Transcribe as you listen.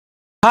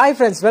Hi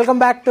friends, welcome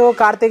back to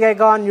Karthik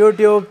Icon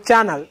YouTube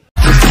channel.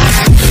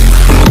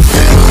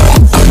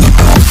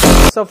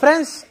 So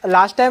friends,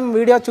 last time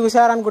video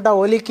చూశారనుకుంటా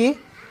ఓలీకి.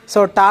 So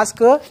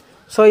task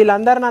so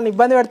వీళ్ళందరూ నన్ను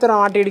ఇబ్బంది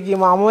పెడుతున్నారు మాట ఇడికి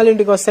మా అమ్మ వాళ్ళ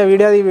ఇంటికి వస్తే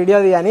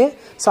వీడియోది అని.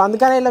 సో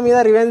అందుకని వీళ్ళ మీద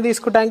రివెంజ్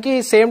తీసుకోవడానికి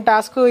సేమ్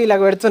టాస్క్ ఇలా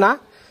పెడుతున్నా.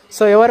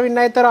 సో ఎవరు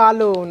విన్ అవుతారో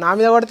వాళ్ళు నా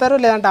మీద కొడతారు,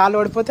 లేదంటే వాళ్ళు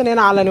ఓడిపోతే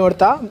నేను వాళ్ళని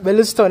కొడతా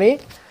బెలూస్తోని.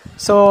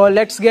 So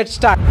let's get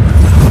start.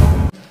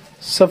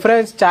 So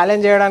friends,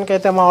 challenge చేయడానికి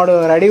అయితే మా వాడు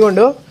రెడీగా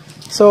ఉండు.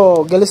 సో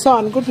గెలుస్తావు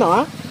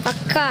అనుకుంటున్నావా?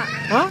 పక్కా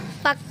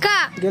పక్కా.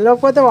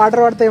 గెలవకపోతే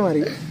వాటర్ పడతాయి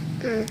మరి.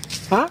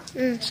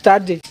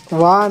 స్టార్ట్ చేయి.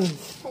 1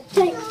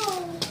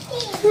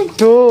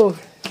 2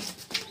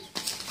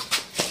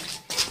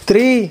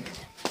 3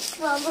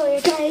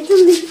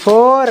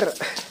 4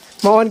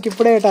 మోహన్కి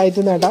ఇప్పుడే ఎట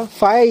అవుతుందట.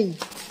 5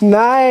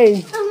 9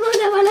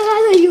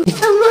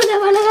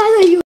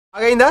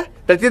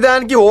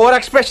 ప్రతిదానికి ఓవర్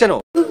ఎక్స్ప్రెషన్.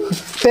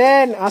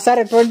 10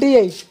 సరే 20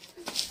 అయ్యి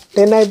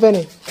 10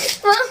 అయిపోయినాయి.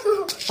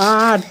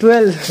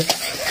 12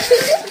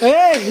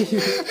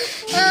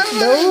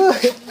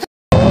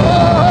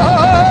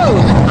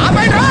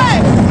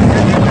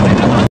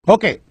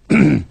 ఓకే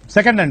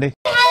సెకండ్ అండి.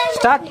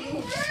 స్టార్ట్.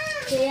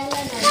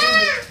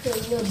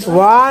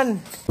 1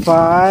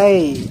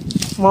 5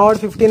 మావాడు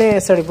 15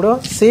 వేస్తాడు ఇప్పుడు.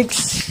 6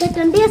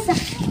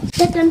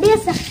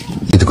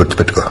 ఇది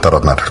గుర్తుపెట్టుకో,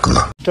 తర్వాత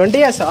మాట్లాడుకుందాం. 20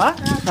 వేస్తావా?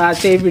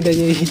 చేయి బిడ్డ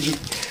చేయి.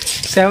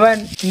 7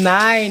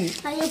 9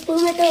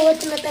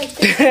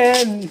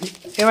 10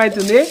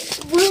 ఏమైతుంది?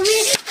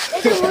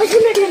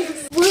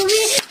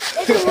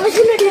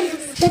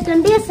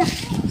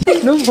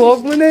 నువ్వు పోక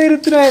ముందే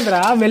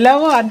తిరుగుతున్నావురా,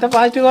 మెల్లవో అంత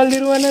ఫాస్ట్ వాళ్ళు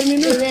తిరుగన్నారు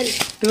నేను.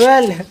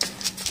 12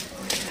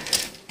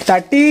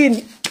 13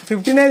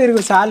 15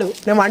 తిరుగు చాలు.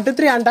 నేను 1 2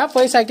 3 అంట,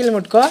 పోయి సైకిల్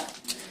ముట్టుకో.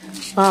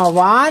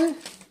 1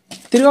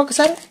 తిరుగు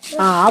ఒకసారి.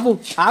 ఆగు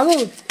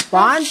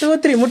 1 2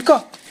 3 ముట్టుకో.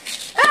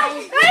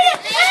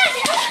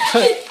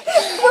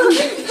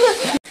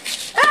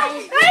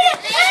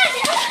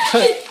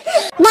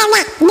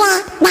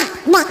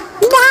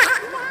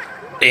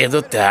 ఏదో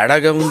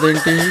తేడాగా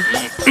ఉందేంటి?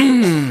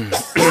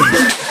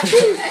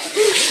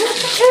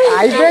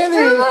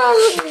 అయిపోయింది.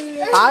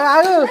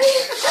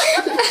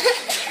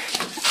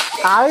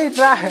 ఆగు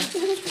ఇట్రా.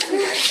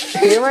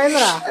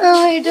 ఏమైందిరా?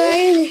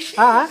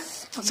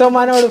 సో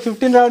మనవాడు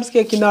 15 రౌండ్స్ కి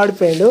కింద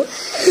ఆడిపోయాడు.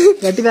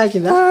 గట్టి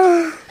తాకిందా?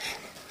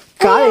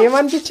 కాదు,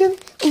 ఏమనిపించింది?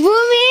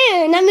 భూమి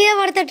నా మీద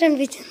పడతాడు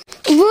అనిపించింది.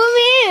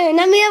 భూమి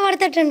మీద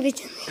పడతాడు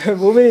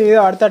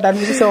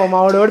అనిపించింది. సో మా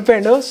వాడు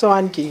ఓడిపోయాడు. సో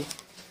ఆయనకి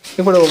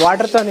ఇప్పుడు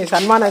వాటర్ తో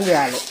సన్మానం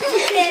చేయాలి.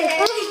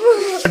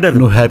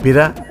 నువ్వు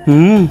హ్యాపీరా?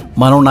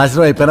 మనం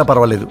నాశనం అయిపోయినా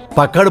పర్వాలేదు,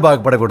 పక్కాడు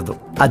బాగుపడకూడదు.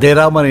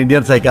 అదేరా మన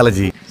ఇండియన్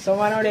సైకాలజీ. సో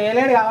మనవాడు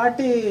వేయలేడు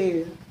కాబట్టి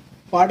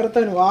వాటర్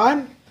తో 1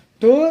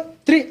 2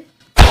 3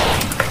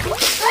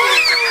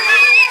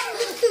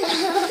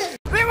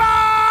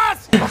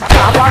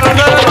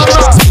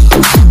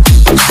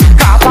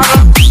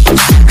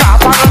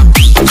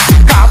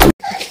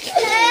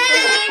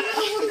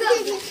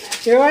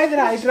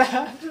 ఏమైందిరా? ఇట్రా.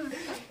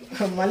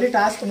 మళ్ళీ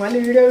టాస్క్, మళ్ళీ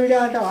వీడియో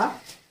అంటావా?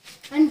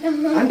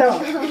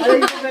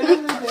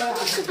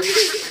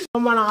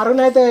 మన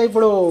అరుణ్ అయితే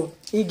ఇప్పుడు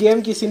ఈ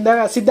గేమ్ కి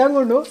సిద్ధంగా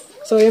ఉండు.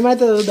 సో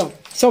ఏమైతే చూద్దాం.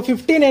 సో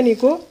 15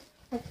 నీకు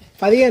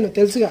 15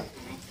 తెలుసుగా.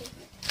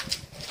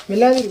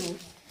 మెల్లది.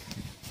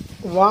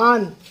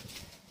 1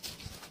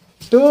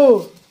 2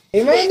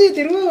 ఏమైంది?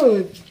 తిరుగు.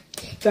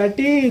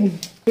 13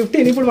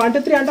 15 ఇప్పుడు 1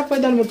 2 3 అంట,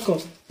 పోయి దాన్ని ముట్టుకో.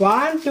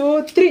 1 2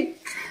 3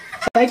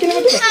 సైకిల్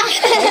ముట్టుకో.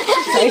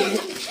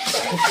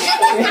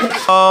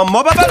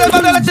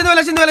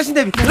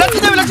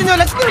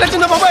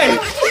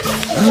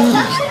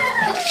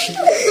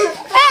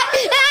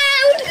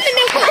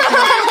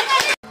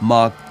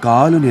 మా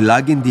కాలుని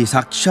లాగింది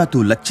సాక్షాత్తు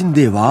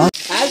లచ్చిందేవా.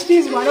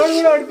 మనోడు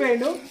కూడా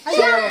ఓడిపోయాడు.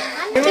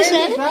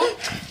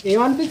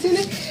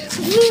 ఏమనిపించింది?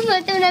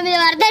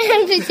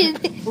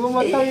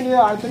 మొత్తం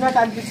ఆడుతున్నట్టు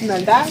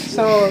అనిపించిందంట.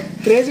 సో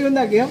క్రేజీ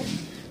ఉందా గేమ్?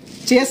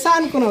 చేస్తా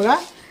అనుకున్నావుగా,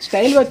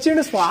 స్టైల్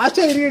వచ్చిండు, ఫాస్ట్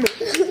తిరిగాడు.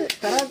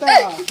 తర్వాత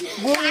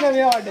భూమి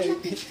మీద పడ్డది.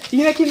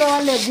 ఈయన కింద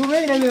వాళ్ళే భూమి,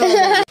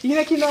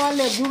 ఈయన కింద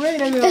వాళ్ళే భూమి.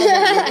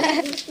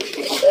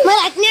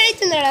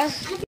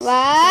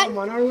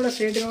 మనోడు కూడా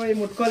స్ట్రేట్ గా పోయి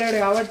ముట్టుకోలేడు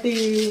కాబట్టి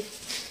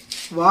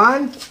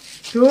 1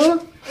 2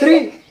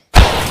 3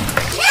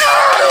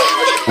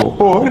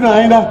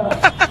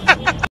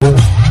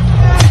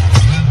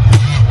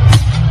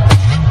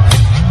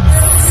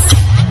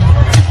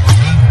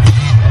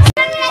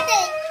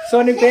 సో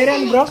నీ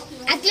పేరేంటి బ్రో?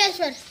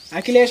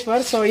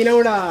 అఖిలేశ్వర్. సో ఈయన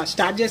కూడా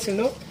స్టార్ట్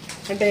చేసిండు.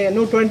 అంటే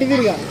నువ్వు 20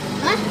 తిరిగా.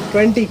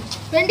 20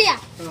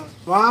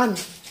 1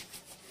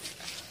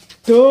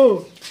 2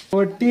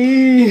 40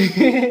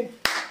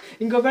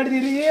 ఇంకొకటి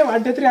తిరిగి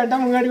 1 2 3 అంట,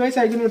 ముంగడికి పోయి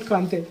సైకిల్ ముట్టుకో.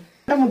 అంతే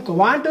ముట్టుకో.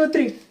 1 2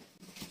 3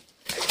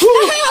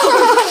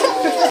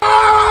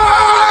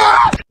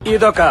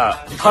 ఇదొక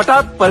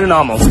హఠాత్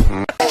పరిణామం.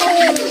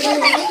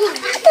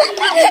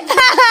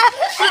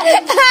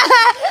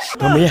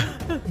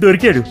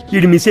 దొరికాడు,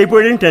 ఇది మిస్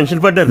అయిపోయాడని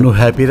టెన్షన్ పడ్డారు. నువ్వు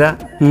హ్యాపీరా?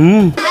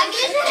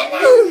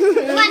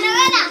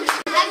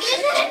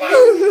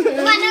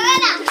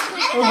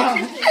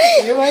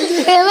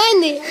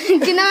 ఏమైంది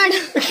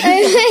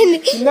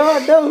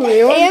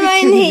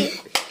ఏమైంది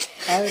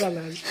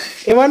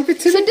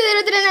ఏమనిపించింది? చుట్టూ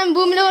తిరుగుతున్నా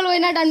భూమిలో వాళ్ళు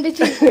పోయినట్టు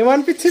అనిపించింది.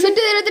 ఏమనిపించింది?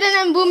 చుట్టూ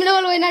తిరుగుతున్నా భూమిలో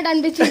వాళ్ళు పోయినట్టు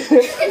అనిపించింది.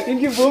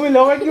 ఇంక భూమి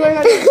లోపలికి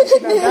పోయినట్టు.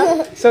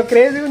 సో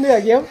క్రేజీ ఉంది ఆ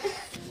గేమ్.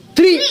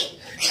 3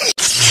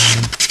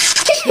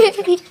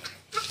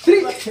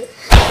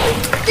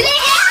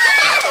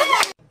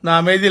 నా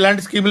మీద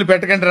ఇలాంటి స్కీములు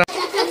పెట్టకండి రా.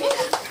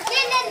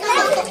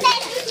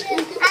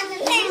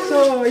 సో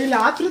ఇలా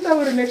ఆతృత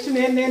నెక్స్ట్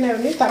నేనే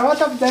తర్వాత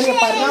జరిగే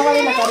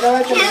పరిణామాలు నాకు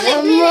అర్థమవుతుంది.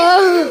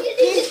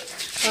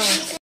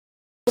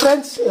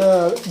 ఫ్రెండ్స్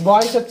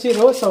బాయ్స్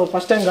వచ్చిర్రు. సో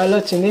ఫస్ట్ టైం గర్ల్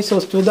వచ్చింది. సో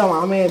చూద్దాం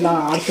ఆమె ఎలా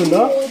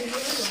ఆడుతుందో.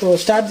 సో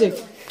స్టార్ట్ చేయి.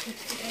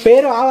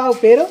 పేరు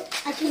పేరు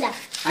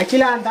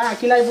అఖిల అంట.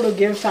 అఖిల ఇప్పుడు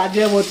గేమ్ స్టార్ట్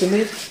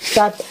చేయబోతుంది.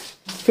 స్టార్ట్.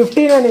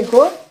 15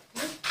 నీకు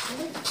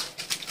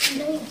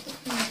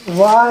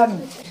 1.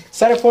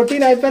 సరే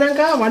 14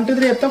 అయిపోయాక 1 2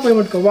 3 చెప్తా. పోయి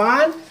ముట్టుకో.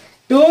 1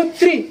 2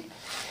 3.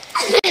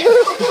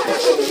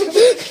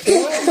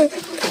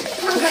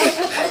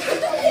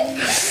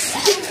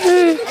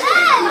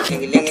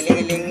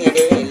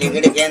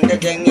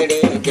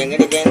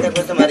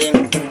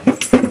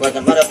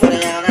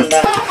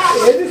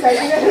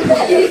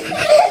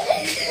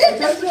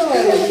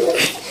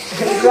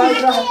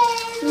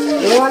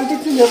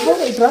 ఏమనిపించింది చెప్పు.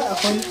 ఇట్లా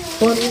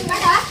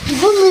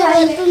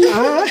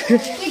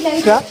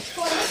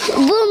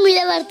భూమి మీద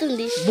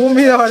పడుతుంది. భూమి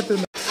మీద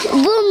పడుతుందా?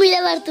 భూమి మీద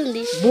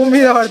పడుతుంది. భూమి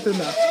మీద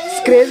పడుతుందా?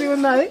 క్రేజీగా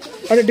ఉందా? అది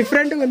అంటే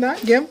డిఫరెంట్గా ఉందా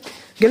గేమ్?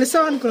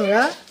 గెలుస్తావు అనుకున్నావు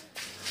కదా?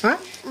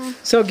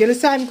 సో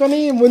గెలుస్తా అనుకొని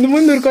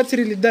ముందు ఉరికొచ్చి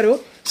వీళ్ళిద్దరు.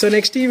 సో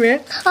నెక్స్ట్ ఈమె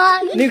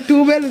నీకు 2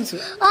 బెలూన్స్.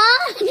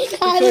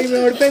 సో ఈమె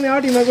ఓడిపోయింది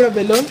కాబట్టి ఈమె కూడా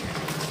బెలూన్.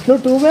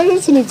 నువ్వు 2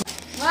 బెలూన్స్ నీకు.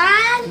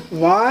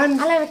 1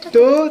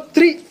 2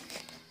 3.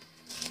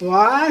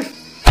 1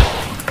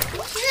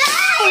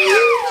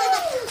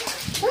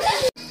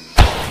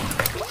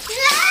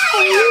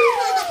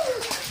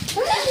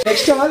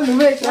 నెక్స్ట్ వాళ్ళు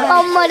నువ్వే.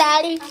 అమ్మ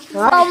డాడీ.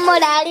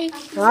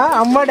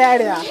 అమ్మ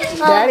డాడీయా?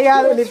 డాడీ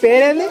కాదు. నీ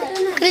పేరేంది?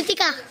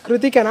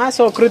 కృతికనా?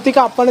 సో కృతిక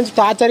అప్పటి నుంచి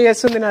టార్చర్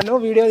చేస్తుంది నన్ను.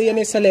 వీడియో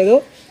తీయనిస్తలేదు,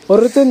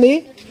 ఒర్రుతుంది.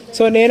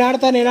 సో నేను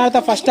ఆడతా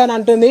ఫస్ట్ అని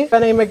అంటుంది.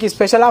 కానీ ఈమెకి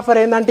స్పెషల్ ఆఫర్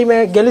ఏంటంటే ఈమె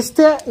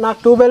గెలిస్తే నాకు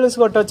 2 బెలూన్స్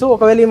కొట్టచ్చు.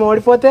 ఒకవేళ ఈమె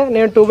ఓడిపోతే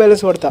నేను 2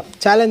 బెలూన్స్ కొడతా.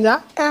 ఛాలెంజా?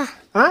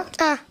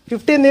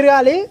 15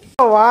 తిరగాలి.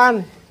 1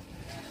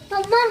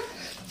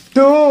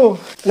 2.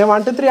 నేను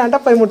 1 2 3 అంట.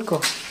 పై ముట్టుకో.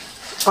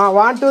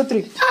 1 2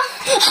 3.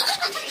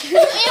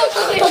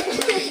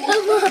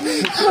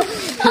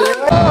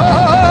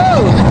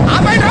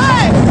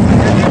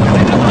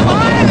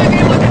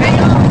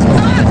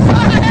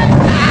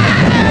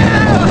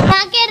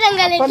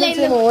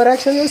 ఓవర్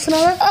యాక్షన్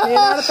చేస్తున్నావా?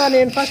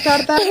 నేను ఫస్ట్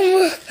ఆడతా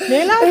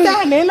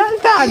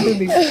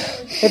అంటుంది.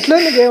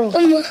 ఎట్లుంది గేమ్?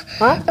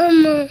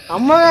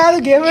 అమ్మ కాదు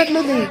గేమ్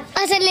ఎట్లుంది?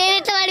 అసలు నేను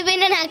ఎట్లా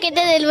పడిపోయినా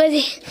నాకైతే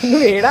తెలియదు.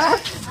 నువ్వు ఏడా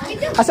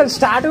అసలు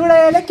స్టార్ట్ కూడా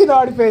అయ్యా కింద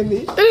పడిపోయింది.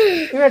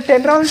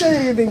 10 రౌండ్స్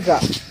తిరిగింది. ఇంకా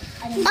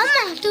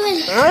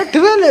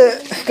 12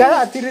 కదా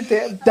తిరిగితే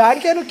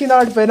దానికే నువ్వు కింద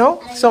పడిపోయినావు.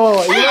 So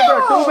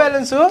 2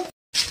 balloons.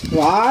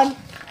 1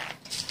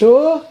 2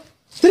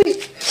 3.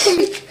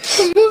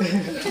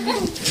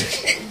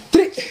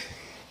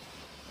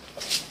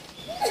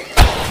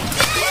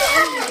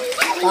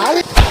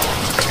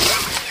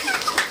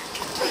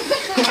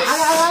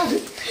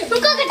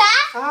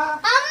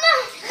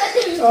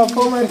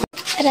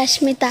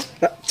 రష్మిత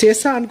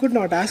చేస్తా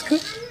అనుకుంటున్నావు టాస్క్?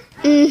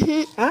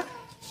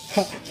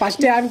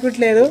 ఫస్ట్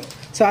అనుకుంటలేదు.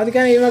 సో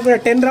అందుకని ఈమె కూడా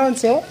 10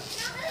 రౌండ్స్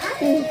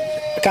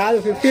కాదు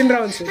 15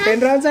 రౌండ్స్.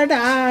 10 రౌండ్స్ అంటే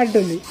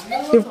అంటుంది.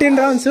 15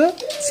 రౌండ్స్.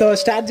 సో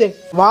స్టార్ట్ చేయి.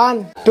 1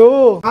 2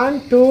 1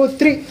 2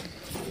 3.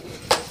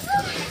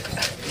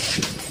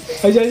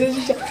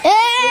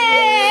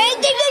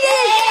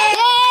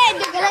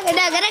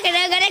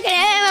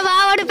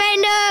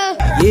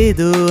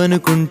 ఏదో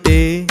అనుకుంటే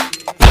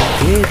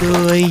ఏదో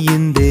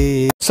అయ్యిందే.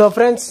 సో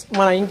ఫ్రెండ్స్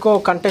మన ఇంకో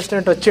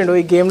కంటెస్టెంట్ వచ్చిండు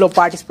ఈ గేమ్ లో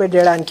పార్టిసిపేట్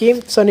చేయడానికి.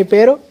 సో నీ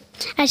పేరు?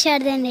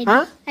 Harshavardhan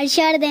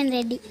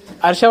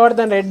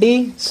Reddy.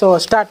 So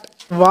start.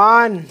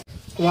 1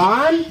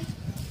 1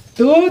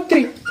 2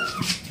 3.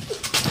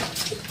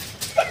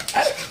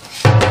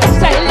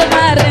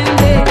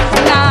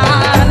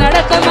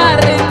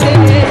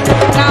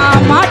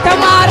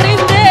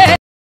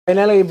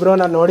 Final ఈ బ్రో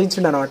నన్ను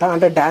ఓడించిండు అనమాట.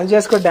 అంటే డాన్స్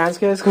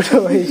చేసుకుంటూ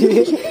పోయి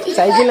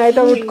సైకిల్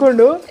అయితే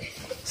ముట్టుకుండు.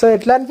 సో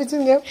ఎట్లా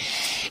అనిపించింది గేమ్?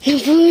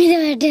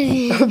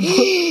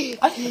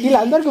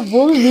 వీళ్ళందరికి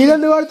భూమి మీద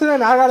పడుతున్నా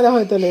నాకు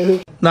అర్థమవుతలేదు.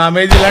 నా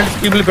మీద ఇలాంటి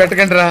స్కీములు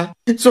పెట్టకండి రా.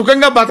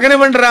 సుఖంగా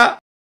బతకనివ్వండి రా.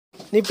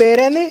 నీ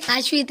పేరేంది?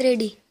 అశ్విత్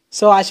రెడ్డి.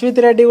 సో అశ్విత్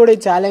రెడ్డి కూడా ఈ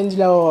ఛాలెంజ్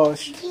లో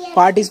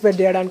పార్టిసిపేట్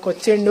చేయడానికి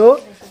వచ్చిండు.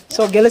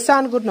 సో గెలుస్తా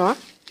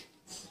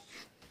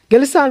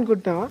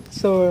అనుకుంటున్నావా?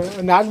 సో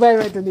నాకు భయం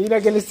అవుతుంది ఈయన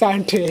గెలుస్తా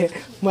అంటే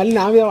మళ్ళీ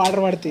నా మీద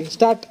వాటర్ పడుతుంది.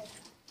 స్టార్ట్.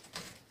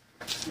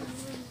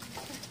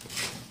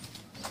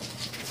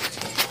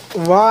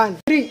 1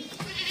 3.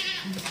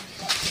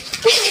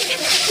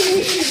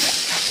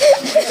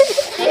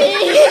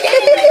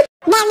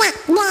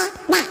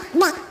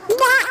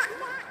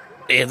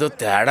 ఏదో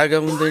తేడాగా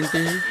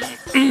ఉందేంటి?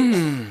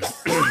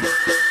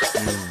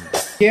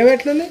 గేమ్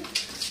ఎట్లుంది?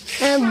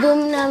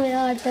 భూమి నా మీద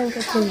పడతానికి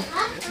వచ్చింది.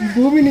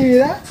 భూమి నీ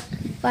మీద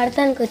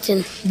పడతానికి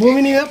వచ్చింది. భూమి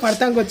నీ మీద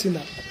పడతానికి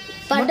వచ్చిందా?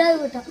 పడ్డది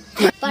గుట్ట.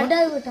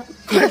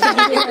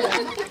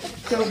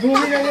 సో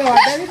భూమి మీద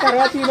పడ్డది,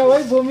 తర్వాత ఈయన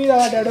పోయి భూమి మీద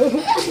పడ్డాడు.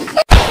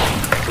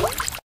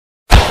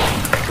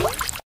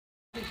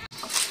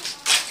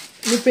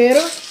 నీ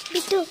పేరు?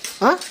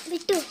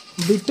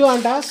 బిట్టు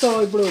అంట. సో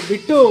ఇప్పుడు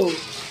బిట్టు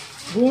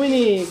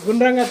భూమిని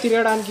గుండ్రంగా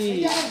తిరగడానికి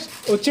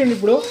వచ్చిండు.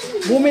 ఇప్పుడు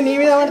భూమి నీ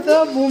మీద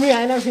పడుతుందో భూమి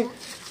ఆయన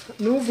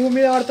నువ్వు భూమి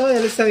మీద పడతావో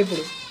తెలుస్తుంది.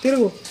 ఇప్పుడు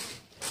తిరుగు,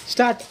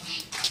 స్టార్ట్.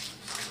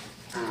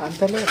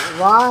 అంతలే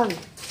 1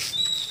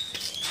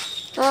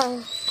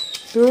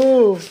 2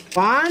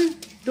 1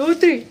 2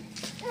 3.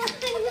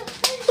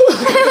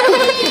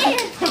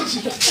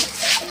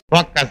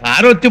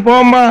 ఒక్కసారి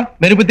వచ్చిపోమ్మా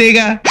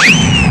మెరుపుతీగా.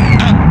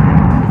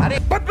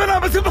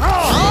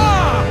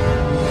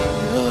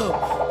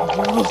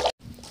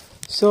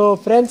 సో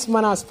ఫ్రెండ్స్,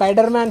 మన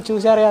స్పైడర్ మ్యాన్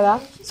చూశారు కదా.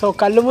 సో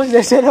కళ్ళు మూసి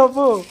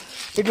తెచ్చేలోపు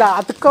ఇట్లా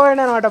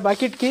అతుక్కోపోయింది అనమాట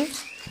బకెట్కి.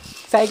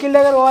 సైకిల్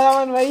దగ్గర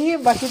పోదామని పోయి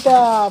బకెట్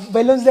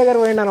బెలూన్స్ దగ్గర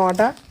పోయిండు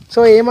అనమాట. సో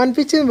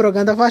ఏమనిపించింది బ్రో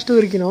గంత ఫాస్ట్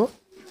ఉరికినావు?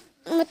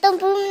 మొత్తం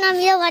భూమి నా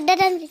మీద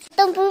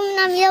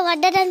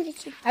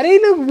పడ్డదనిపించింది. అరే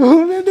నువ్వు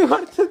భూమి మీద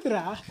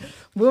పడుతుందిరా.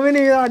 భూమి నీ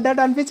మీద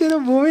పడ్డట్టు అనిపించింది.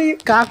 భూమి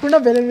కాకుండా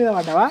బెలూన్ మీద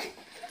పడ్డావా?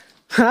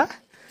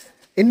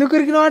 ఎందుకు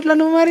ఉరికినావు అట్లా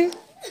నువ్వు? మరి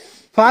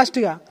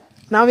ఫాస్ట్గా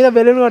నా మీద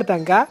బెలూన్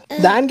కొడతాంకా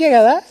దానికే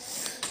కదా.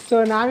 సో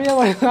నా మీద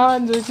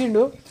పడతామని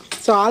చూసిండు.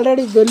 సో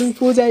ఆల్రెడీ బెలూన్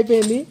పూజ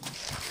అయిపోయింది.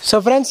 సో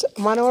ఫ్రెండ్స్,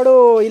 మనవాడు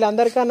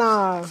వీళ్ళందరికన్నా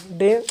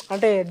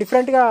అంటే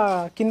డిఫరెంట్గా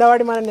కింద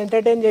పడి మనల్ని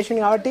ఎంటర్టైన్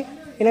చేసిండు కాబట్టి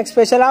ఈయనకి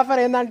స్పెషల్ ఆఫర్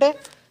ఏంటంటే,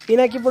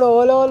 ఈయనకి ఇప్పుడు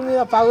ఓలో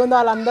మీద పగుందో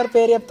వాళ్ళందరి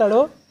పేరు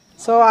చెప్తాడు.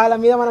 సో వాళ్ళ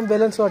మీద మనం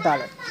బెలూన్స్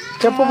కొట్టాలి.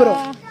 చెప్పు బ్రో,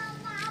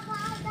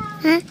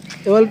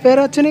 ఎవరి పేరు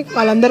వచ్చు నీకు?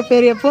 వాళ్ళందరి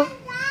పేరు చెప్పు.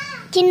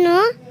 చిన్ను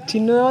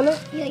వాళ్ళు,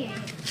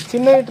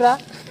 చిన్న ఇట్రా,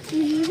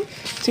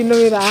 చిన్న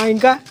మీద.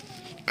 ఇంకా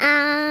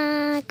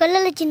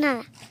కొల్లల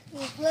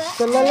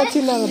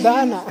చిన్న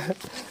దాన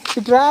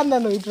ఇట్రా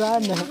అన్నాను, ఇట్రా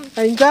అన్నా.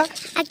 ఇంకా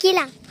అఖిల.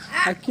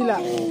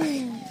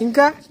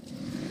 ఇంకా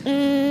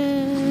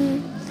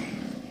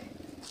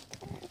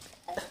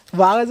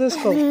బాగా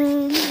చూసుకో.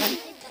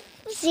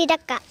 స్వీట్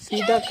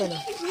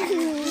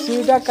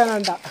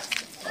అక్కనంట.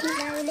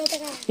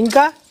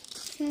 ఇంకా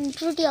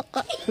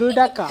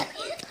ఫ్రూట్ అక్క.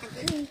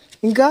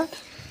 ఇంకా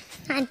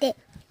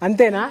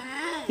అంతేనా?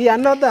 ఈ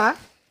అన్న వద్దా?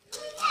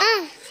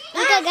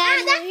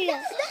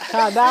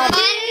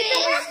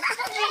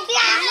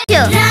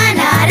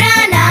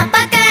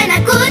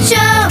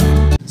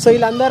 సో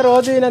వీళ్ళందరూ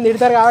రోజు ఈయన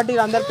తిడతారు కాబట్టి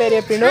వీళ్ళందరి పేరు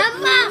చెప్పిండు.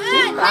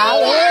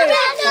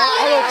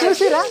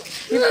 చూసిరా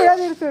ఇప్పుడే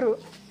తిడుతురు.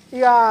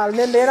 ఇక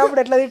నేను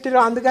లేనప్పుడు ఎట్లా తిట్టిరు,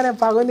 అందుకనే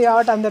పగుంది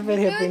కాబట్టి అందరి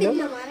పేరు చెప్పిండు.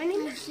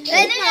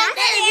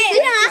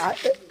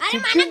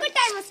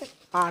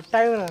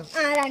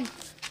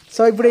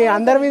 సో ఇప్పుడు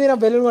అందరి మీద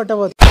బెలూన్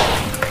కొట్టబోతు.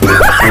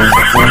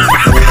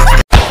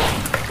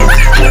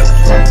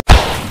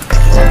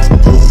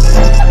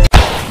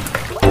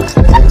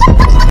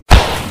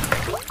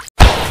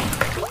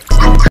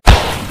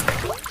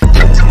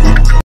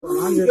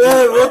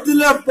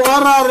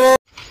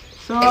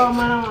 సో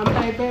మనం అంతా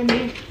అయిపోయింది.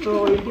 సో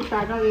ఇంటికి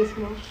ప్యాక్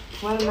చేసుకున్నాం.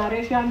 మన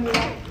నరేష్ గారిని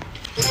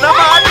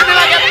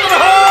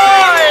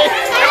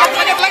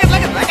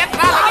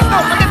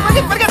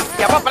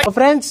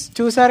ఫ్రెండ్స్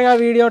చూసారుగా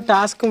వీడియో.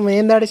 టాస్క్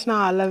మేము తడిచిన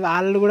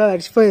వాళ్ళు కూడా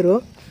తడిచిపోయారు.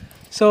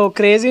 సో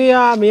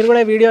క్రేజీగా మీరు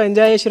కూడా వీడియో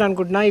ఎంజాయ్ చేసారు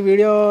అనుకుంటున్నా. ఈ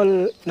వీడియో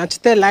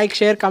నచ్చితే like,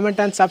 share,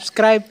 comment and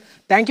subscribe.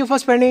 Thank you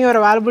for spending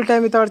your valuable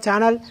time with our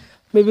channel.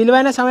 మీ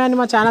విలువైన సమయాన్ని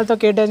మా ఛానల్తో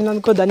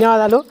కేటాయించినందుకు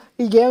ధన్యవాదాలు.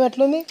 ఈ గేమ్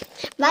ఎట్లుంది?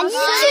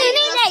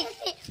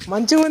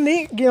 మంచిగా ఉంది.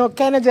 ఈ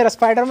ఒక్కైనా జర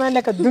స్పైడర్ మ్యాన్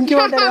లెక్క దుంకి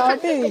పడ్డారు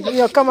కాబట్టి ఈ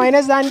ఒక్క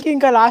మైనస్ దానికి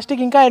ఇంకా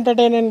లాస్ట్కి ఇంకా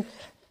ఎంటర్టైన్మెంట్.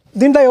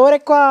 దీంట్లో ఎవరు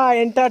ఎక్కువ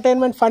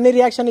ఎంటర్టైన్మెంట్ ఫన్నీ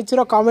రియాక్షన్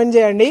ఇచ్చారో కామెంట్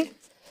చేయండి.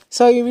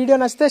 సో ఈ వీడియో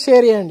నచ్చితే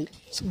షేర్ చేయండి.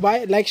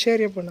 బాయ్. లైక్, షేర్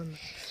చెప్పండి.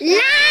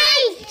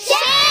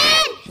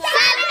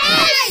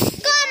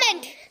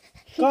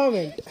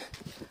 కామెంట్.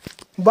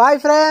 Bye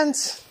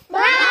friends.